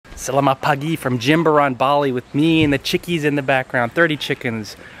Selamat pagi from Jimbaran, Bali, with me and the chickies in the background. 30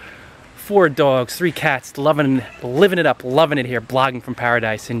 chickens, 4 dogs, 3 cats, living it up, loving it here, blogging from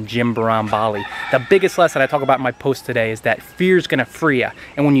paradise in Jimbaran, Bali. The biggest lesson I talk about in my post today is that fear's gonna free you.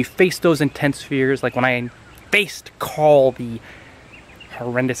 And when you face those intense fears, like when I faced Carl, the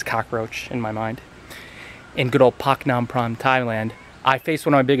horrendous cockroach in my mind, in good old Pak Nam Pram, Thailand, I faced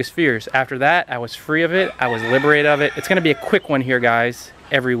one of my biggest fears. After that, I was free of it, I was liberated of it. It's gonna be a quick one here, guys,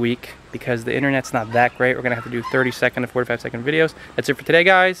 every week, because the internet's not that great. We're gonna have to do 30-second to 45-second videos. That's it for today,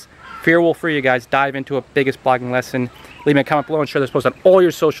 guys. Fear will free you guys. Dive into a biggest blogging lesson. Leave me a comment below and share this post on all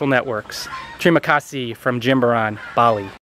your social networks. Terima kasih from Jimbaran, Bali.